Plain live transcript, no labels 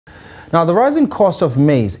Now, the rising cost of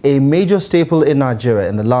maize, a major staple in Nigeria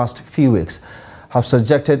in the last few weeks, have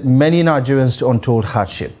subjected many Nigerians to untold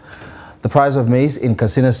hardship. The price of maize in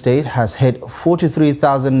Katsina State has hit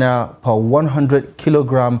 43,000 naira per 100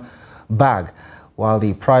 kilogram bag, while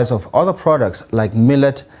the price of other products like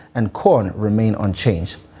millet and corn remain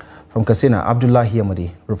unchanged. From Katsina, Abdullahi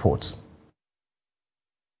Amadi reports.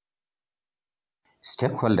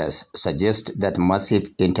 Stakeholders suggest that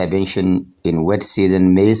massive intervention in wet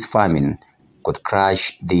season maize farming could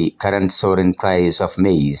crash the current soaring price of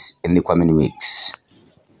maize in the coming weeks.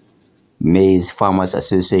 Maize Farmers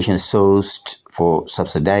Association sourced for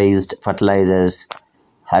subsidized fertilizers,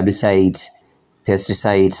 herbicides,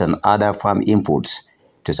 pesticides and other farm inputs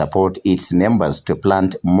to support its members to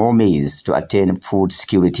plant more maize to attain food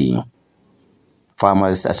security.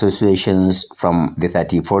 Farmers associations from the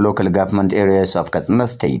 34 local government areas of Katsina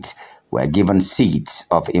State were given seeds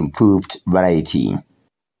of improved variety.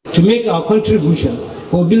 To make our contribution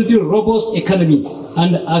for building a robust economy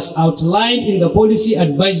and as outlined in the Policy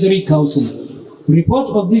Advisory Council report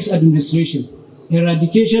of this administration,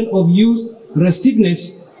 eradication of youth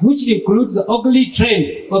restiveness, which includes the ugly trend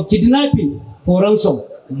of kidnapping for ransom,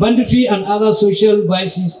 banditry and other social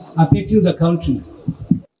vices affecting the country.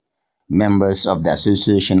 Members of the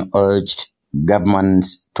association urged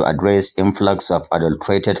governments to address influx of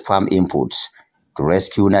adulterated farm inputs to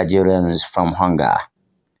rescue Nigerians from hunger.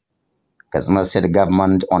 Katsina State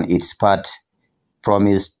government, on its part,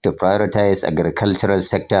 promised to prioritize agricultural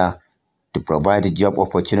sector to provide job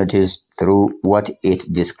opportunities through what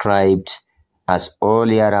it described as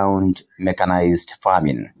all-year-round mechanized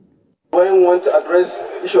farming. When you want to address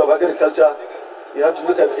the issue of agriculture, you have to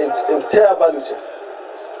look at the entire value chain.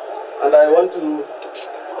 And I want to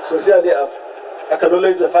sincerely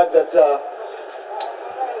acknowledge the fact that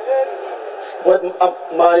what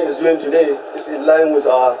Maize is doing today is in line with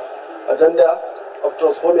our agenda of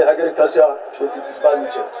transforming agriculture with its value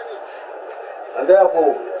chain. And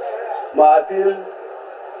therefore, my appeal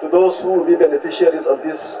to those who will be beneficiaries of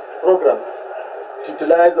this program to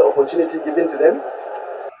utilize the opportunity given to them.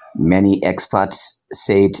 Many experts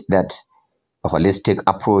said that a holistic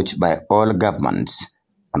approach by all governments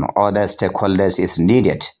and other stakeholders is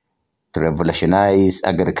needed to revolutionize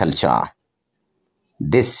agriculture.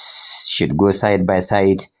 This should go side by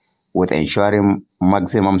side with ensuring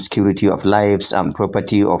maximum security of lives and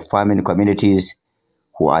property of farming communities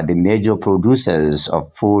who are the major producers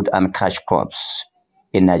of food and cash crops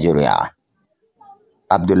in Nigeria.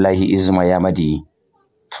 Abdullahi Amadi,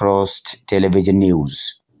 Trust Television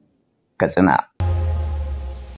News, Katsina.